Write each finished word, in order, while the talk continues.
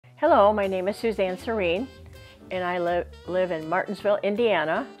Hello, my name is Suzanne and I live in Martinsville,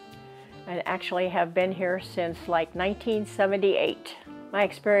 Indiana, and actually have been here since like 1978. My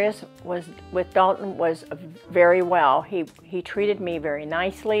experience with Dalton was very well. He treated me very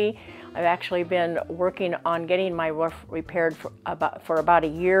nicely. I've actually been working on getting my roof repaired for about a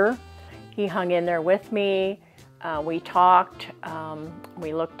year. He hung in there with me. We talked.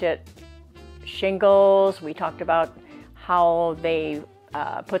 We looked at shingles. We talked about how they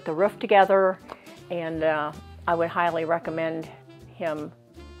put the roof together, and I would highly recommend him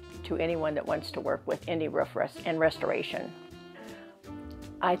to anyone that wants to work with Indy Roof Restoration.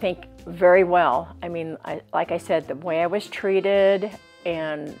 I think very well. I mean, like I said, the way I was treated,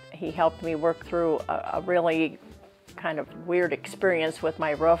 and he helped me work through a really kind of weird experience with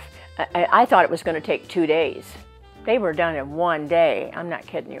my roof. I thought it was going to take 2 days. They were done in 1 day. I'm not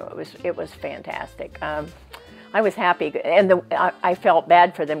kidding you. It was fantastic. I was happy, and I felt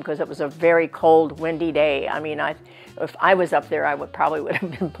bad for them because it was a very cold, windy day. I mean, if I was up there, I probably would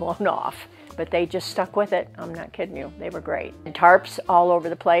have been blown off. But they just stuck with it. I'm not kidding you. They were great. And tarps all over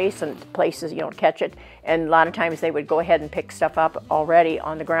the place, and places you don't catch it. And a lot of times they would go ahead and pick stuff up already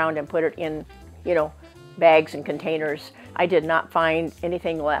on the ground and put it in, bags and containers. I did not find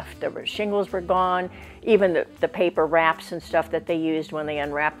anything left. The shingles were gone. Even the paper wraps and stuff that they used when they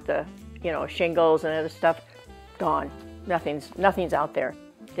unwrapped the, shingles and other stuff, gone. Nothing's out there.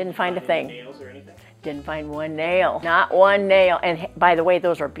 Didn't find a thing. Nails or anything? Didn't find one nail. Not one nail. And by the way,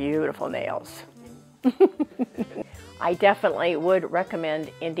 those are beautiful nails. I definitely would recommend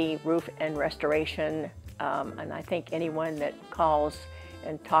Indy Roof and Restoration, and I think anyone that calls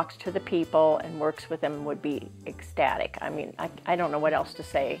and talks to the people and works with them would be ecstatic. I mean, I don't know what else to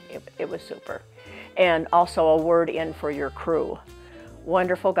say. It was super. And also a word in for your crew.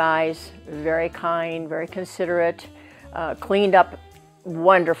 Wonderful guys, very kind, very considerate, cleaned up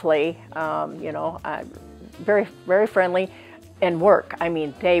wonderfully, very, very friendly, and work. I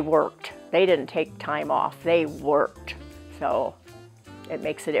mean, they worked. They didn't take time off. They worked. So it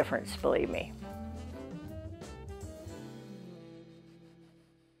makes a difference, believe me.